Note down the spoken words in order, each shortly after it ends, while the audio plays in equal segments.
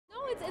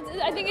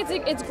I think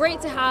it's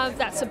great to have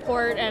that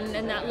support and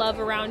that love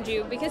around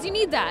you because you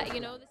need that,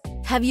 you know.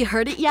 Have you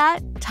heard it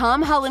yet?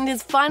 Tom Holland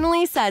has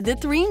finally said the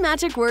 3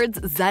 magic words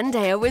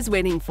Zendaya was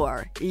waiting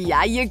for.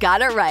 Yeah, you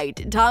got it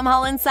right. Tom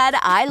Holland said,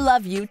 "I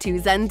love you" to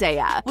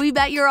Zendaya. We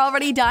bet you're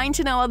already dying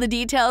to know all the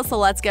details, so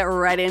let's get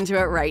right into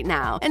it right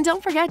now. And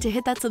don't forget to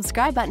hit that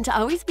subscribe button to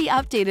always be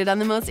updated on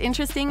the most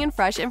interesting and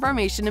fresh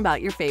information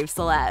about your fave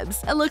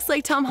celebs. It looks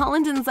like Tom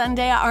Holland and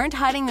Zendaya aren't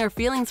hiding their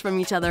feelings from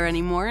each other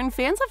anymore, and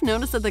fans have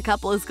noticed that the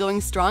couple is going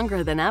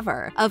stronger than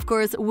ever. Of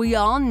course, we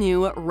all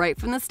knew right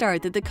from the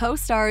start that the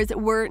co-stars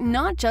were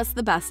not just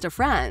the best of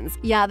friends.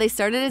 Yeah, they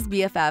started as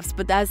BFFs,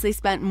 but as they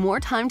spent more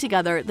time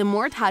together, the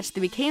more attached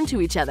they became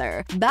to each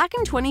other. Back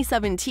in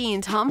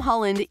 2017, Tom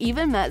Holland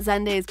even met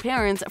Zendaya's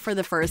parents for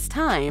the first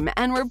time,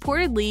 and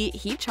reportedly,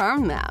 he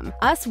charmed them.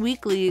 Us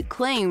Weekly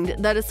claimed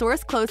that a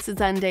source close to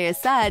Zendaya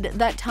said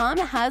that Tom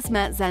has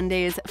met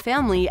Zendaya's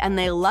family and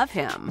they love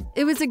him.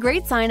 It was a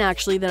great sign,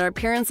 actually, that our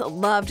parents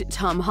loved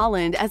Tom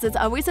Holland, as it's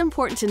always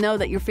important to know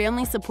that your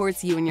family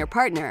supports you and your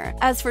partner.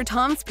 As for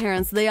Tom's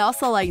parents, they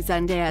also like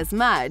Zendaya as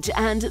much,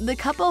 and the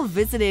couple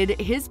visited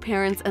his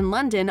parents in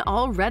London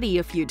already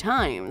a few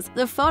times.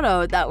 The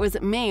photo that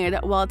was made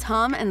while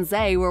Tom and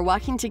Zay were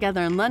walking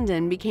together in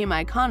London became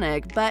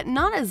iconic, but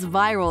not as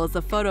viral as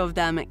the photo of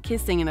them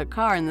kissing in a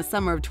car in the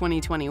summer of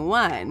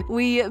 2021.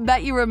 We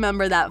bet you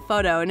remember that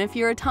photo, and if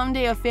you're a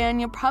Tomdaya fan,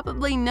 you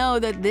probably know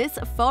that this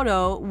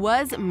photo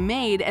was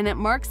made and it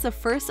marks the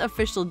first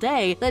official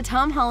day that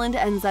Tom Holland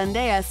and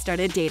Zendaya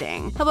started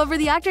dating. However,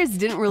 the actors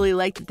didn't really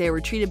like that they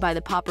were treated by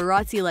the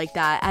paparazzi like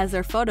that, as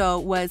their photo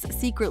was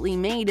secretly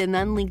made and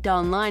then leaked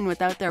online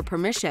without their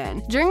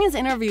permission. During his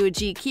interview with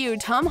GQ,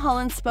 Tom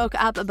Holland spoke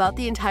up about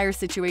the entire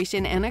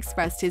situation and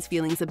expressed his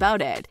feelings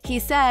about it. He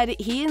said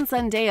he and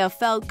Zendaya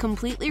felt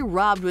completely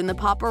robbed when the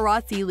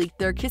paparazzi leaked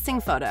their kissing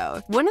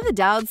photo. "One of the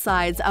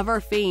downsides of our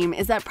fame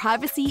is that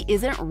privacy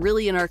isn't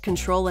really in our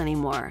control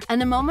anymore,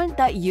 and a moment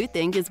that you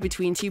think is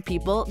between two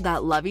people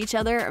that love each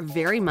other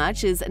very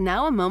much is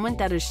now a moment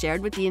that is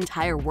shared with the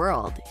entire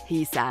world,"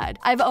 he said.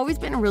 "I've always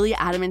been really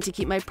adamant to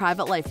keep my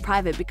private life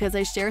private because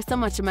I share so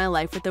much of my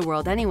life with the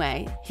world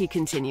anyway," he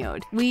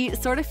continued. "We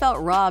sort of felt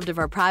robbed of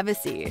our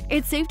privacy.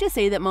 It's safe to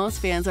say that most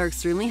fans are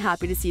extremely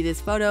happy to see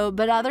this photo,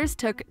 but others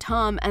took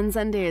Tom and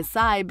Zendaya's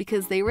side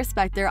because they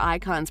respect their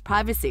icon's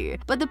privacy.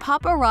 But the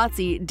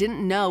paparazzi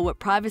didn't know what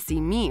privacy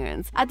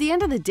means. At the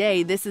end of the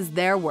day, this is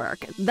their work.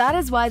 That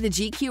is why the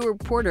GQ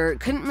reporter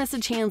couldn't miss a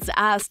chance to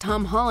ask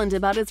Tom Holland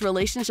about his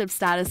relationship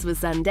status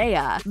with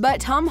Zendaya.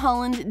 But Tom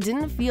Holland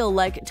didn't feel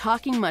like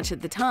talking much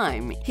at the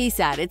time. He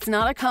said, "It's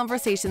not a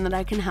conversation that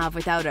I can have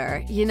without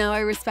her. You know, I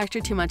respect her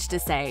too much to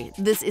say.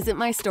 This isn't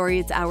my story,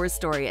 it's our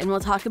story, and we'll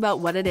talk about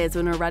what it is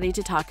when we're ready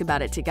to talk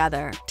about it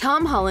together."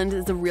 Tom Holland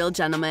is a real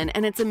gentleman,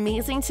 and it's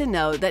amazing to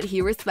know that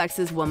he respects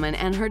his woman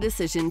and her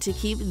decision to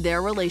keep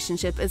their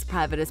relationship as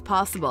private as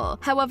possible.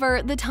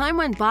 However, the time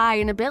went by,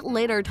 and a bit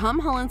later, Tom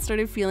Holland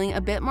started feeling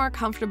a bit more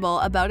comfortable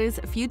about his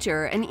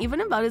future and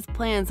even about his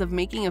plans of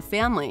making a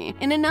family.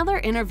 In another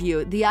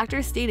interview, the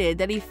actor stated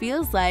that he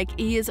feels like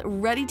he is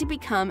ready to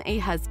become a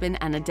husband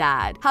and a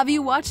dad. Have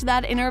you watched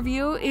that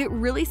interview? It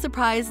really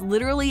surprised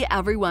literally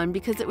everyone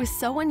because it was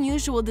so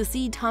unusual to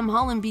see Tom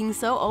Holland being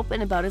so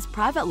open about his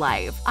private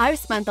life. "I've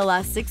spent the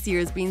last 6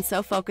 years being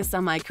so focused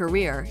on my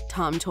career,"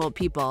 Tom told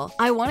People.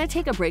 "I want to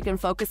take a break and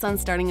focus on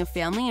starting a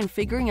family and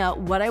figuring out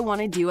what I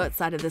want to do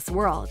outside of this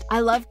world. I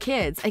love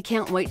kids. I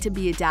can't wait to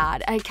be a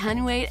dad. I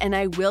can wait and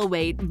I will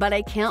wait, but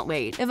I can't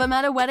wait. If I'm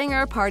at a wedding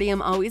or a party,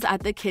 I'm always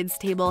at the kids'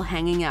 table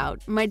hanging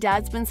out. My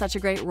dad's been such a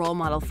great role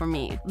model for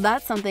me.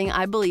 That's something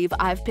I believe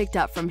I've picked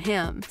up from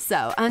him.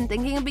 So I'm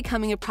thinking of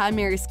becoming a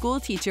primary school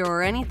teacher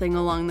or anything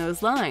along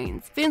those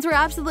lines." Fans were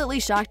absolutely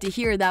shocked to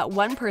hear that.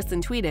 One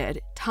person tweeted,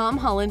 "Tom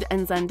Holland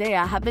and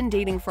Zendaya have been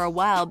dating for a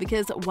while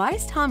because why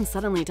is Tom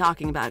suddenly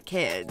talking about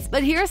kids?"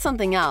 But here's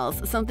something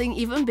else, something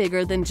even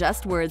bigger than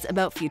just words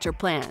about future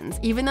plans.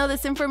 Even though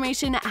this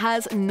information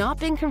has not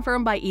been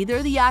confirmed by either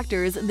of the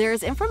actors,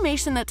 there's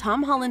information that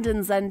Tom Holland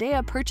and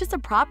Zendaya purchased a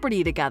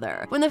property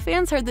together. When the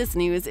fans heard this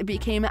news, it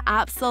became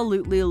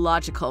absolutely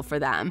logical for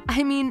them.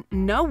 I mean,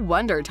 no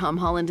wonder Tom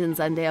Holland and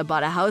Zendaya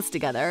bought a house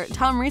together.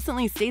 Tom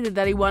recently stated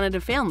that he wanted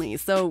a family,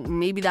 so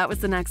maybe that was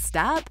the next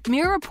step?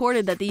 Mirror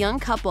reported that the young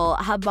couple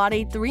have bought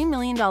a $3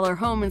 million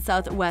home in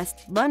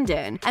southwest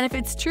London, and if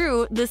it's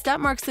true, the step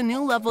marks a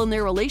new level in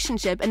their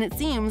relationship, and it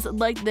seems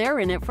like they're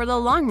in it for the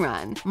long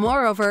run.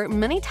 Moreover,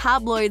 many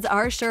tabloids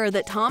are sure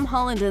that Tom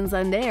Holland and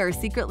Zendaya are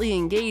secretly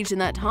engaged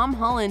and that Tom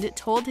Holland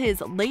told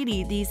his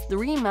lady these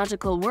 3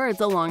 magical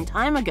words a long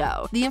time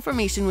ago. The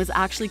information was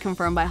actually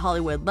confirmed by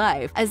Hollywood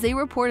Life, as they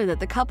reported that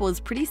the couple is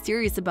pretty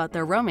serious about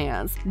their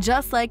romance. homes.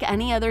 Just like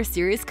any other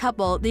serious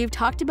couple, they've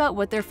talked about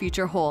what their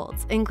future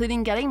holds,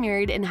 including getting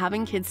married and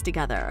having kids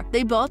together.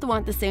 They both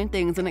want the same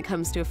things when it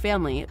comes to a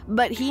family,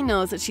 but he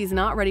knows that she's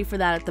not ready for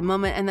that at the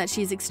moment and that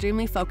she's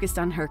extremely focused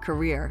on her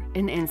career,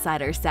 an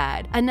insider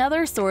said.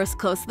 Another source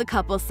close to the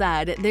couple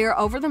said they are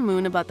over the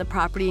moon about the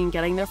property and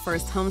getting their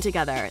first home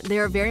together. They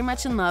are very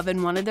much in love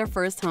and wanted their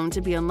first home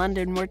to be in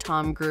London where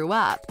Tom grew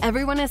up.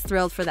 Everyone is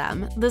thrilled for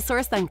them. The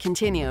source then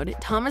continued,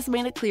 Tom has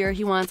made it clear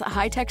he wants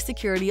high-tech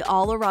security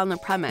all around the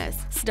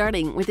premise,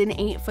 starting with an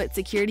 8-foot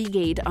security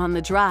gate on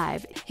the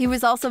drive. He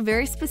was also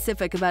very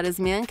specific about his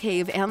man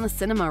cave and the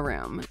cinema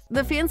room.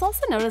 The fans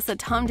also noticed that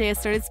Tomdaya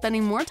started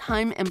spending more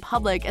time in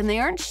public and they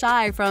aren't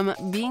shy from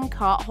being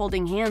caught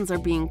holding hands or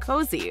being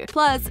cozy.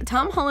 Plus,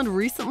 Tom Holland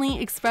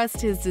recently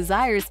expressed his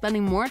desire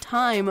spending more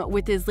time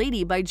with his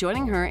lady by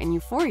joining her in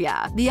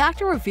Euphoria. The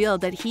actor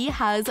revealed that he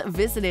has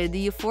visited the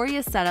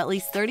Euphoria set at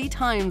least 30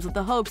 times with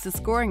the hopes of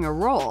scoring a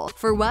role.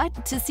 For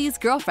what? To see his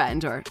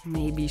girlfriend, or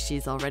maybe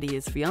she's already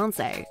his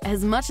fiancée,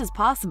 as much as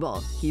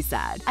possible, he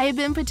said. I have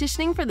been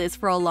petitioning for this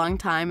for a long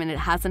time and it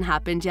hasn't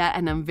happened yet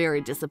and I'm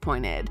very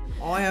disappointed.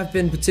 I have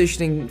been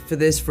petitioning for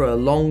this for a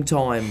long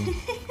time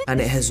and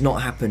it has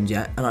not happened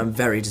yet and I'm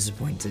very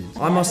disappointed.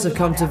 I must have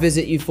come to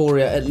visit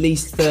Euphoria at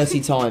least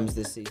 30 times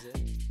this season.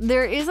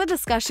 There is a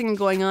discussion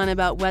going on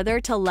about whether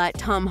to let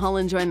Tom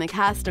Holland join the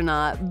cast or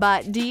not,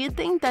 but do you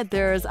think that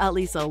there's at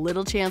least a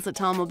little chance that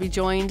Tom will be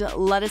joined?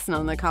 Let us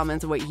know in the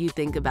comments what you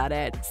think about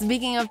it.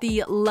 Speaking of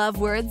the love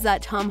words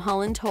that Tom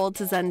Holland told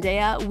to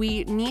Zendaya,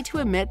 we need to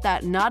admit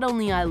that not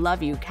only I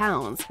love you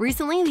counts.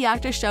 Recently, the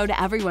actor showed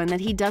everyone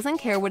that he doesn't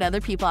care what other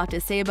people have to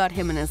say about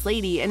him and his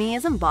lady, and he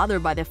isn't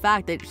bothered by the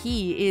fact that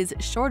he is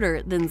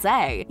shorter than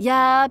Zay.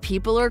 Yeah,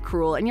 people are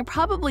cruel, and you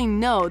probably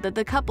know that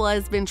the couple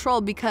has been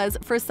trolled because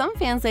for some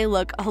fans they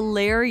look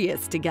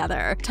hilarious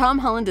together. Tom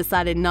Holland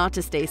decided not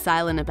to stay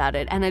silent about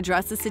it and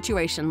address the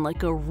situation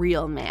like a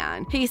real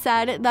man. He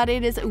said that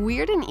it is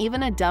weird and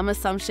even a dumb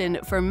assumption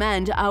for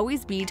men to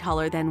always be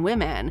taller than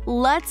women.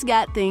 Let's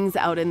get things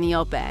out in the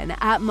open.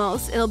 At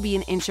most, it'll be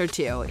an inch or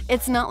two.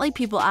 It's not like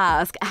people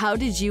ask, how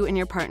did you and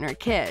your partner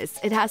kiss?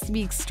 It has to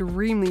be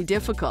extremely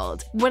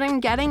difficult. What I'm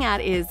getting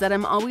at is that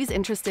I'm always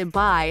interested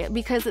by,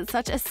 because it's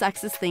such a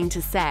sexist thing to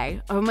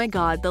say, oh my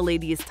god, the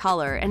lady is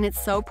taller, and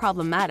it's so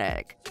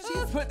problematic.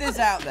 Put this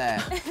out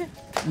there.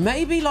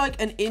 Maybe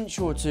like an inch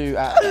or two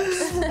at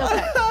best.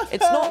 Okay.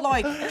 It's not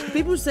like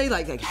people say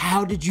like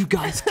how did you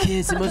guys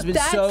kiss? It must have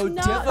been so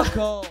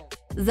difficult.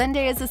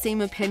 Zendaya has the same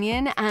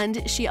opinion,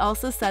 and she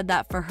also said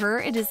that for her,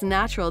 it is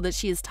natural that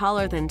she is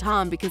taller than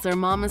Tom because her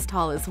mom is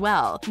tall as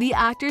well. The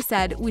actor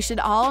said, we should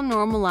all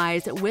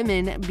normalize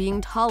women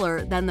being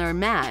taller than their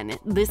men.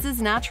 This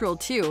is natural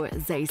too,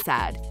 Zay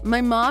said.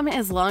 My mom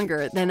is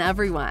longer than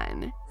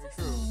everyone.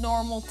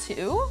 Normal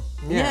too?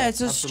 Yeah, it's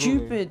a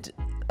stupid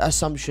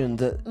assumption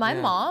that my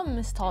mom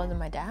is taller than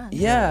my dad.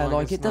 Yeah,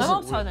 like it doesn't. My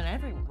mom's taller than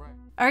everyone.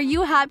 Are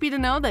you happy to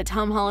know that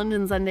Tom Holland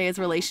and Zendaya's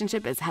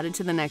relationship is headed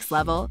to the next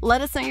level?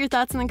 Let us know your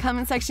thoughts in the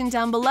comment section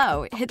down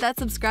below. Hit that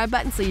subscribe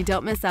button so you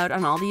don't miss out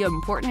on all the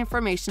important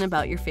information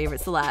about your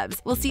favorite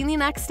celebs. We'll see you in the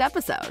next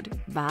episode.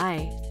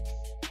 Bye.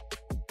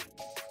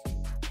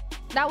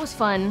 That was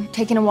fun,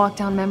 taking a walk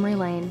down memory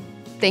lane.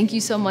 Thank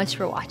you so much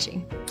for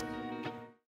watching.